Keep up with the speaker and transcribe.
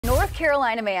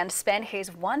Carolina man spent his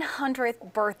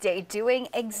 100th birthday doing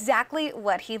exactly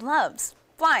what he loves.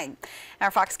 Flying.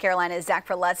 Our Fox Carolina's Zach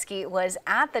Prelutsky was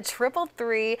at the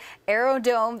 333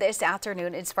 Aerodome this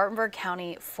afternoon in Spartanburg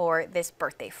County for this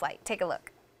birthday flight. Take a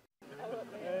look.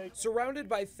 Surrounded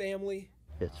by family.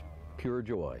 It's pure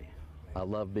joy. I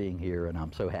love being here, and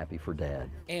I'm so happy for Dad.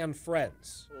 And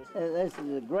friends. This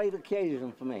is a great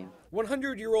occasion for me.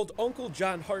 100-year-old Uncle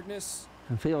John Hartness.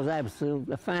 It feels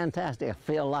absolutely fantastic. I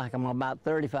feel like I'm about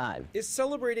 35. Is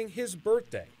celebrating his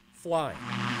birthday flying.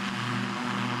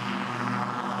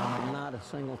 Not a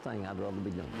single thing I'd rather be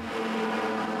doing.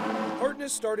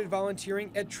 Hartness started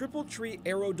volunteering at Triple Tree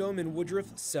Aerodome in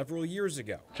Woodruff several years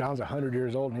ago. John's 100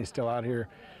 years old and he's still out here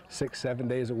 6-7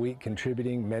 days a week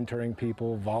contributing, mentoring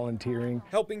people, volunteering.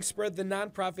 Helping spread the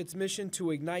nonprofit's mission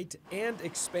to ignite and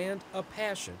expand a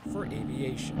passion for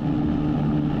aviation.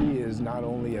 He is not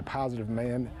only a positive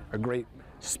man, a great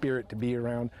spirit to be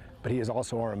around, but he is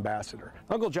also our ambassador.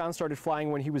 Uncle John started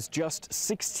flying when he was just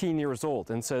 16 years old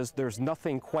and says there's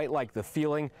nothing quite like the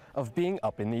feeling of being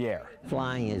up in the air.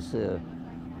 Flying is the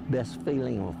best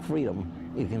feeling of freedom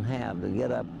you can have, to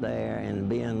get up there and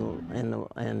be in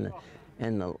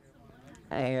the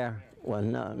air with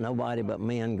nobody but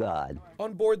me and God.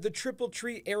 On board the Triple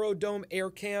Tree Aerodome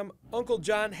Aircam, Uncle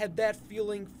John had that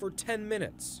feeling for 10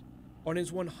 minutes on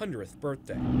his 100th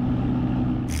birthday.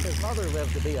 His mother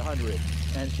lived to be 100,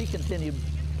 and she continued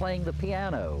playing the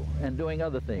piano and doing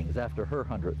other things after her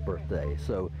 100th birthday.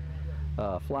 So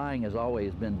flying has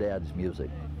always been Dad's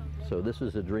music. So this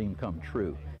is a dream come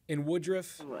true. In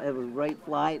Woodruff, it was a great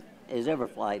flight, as every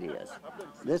flight is.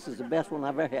 This is the best one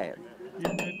I've ever had.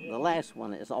 The last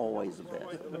one is always the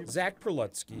best. Zach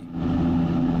Prelutsky,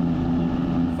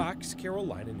 Fox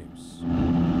Carolina News.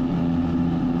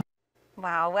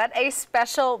 Wow, what a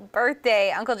special birthday.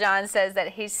 Uncle John says that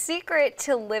his secret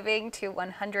to living to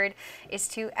 100 is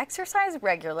to exercise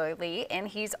regularly, and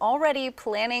he's already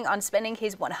planning on spending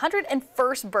his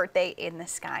 101st birthday in the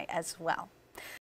sky as well.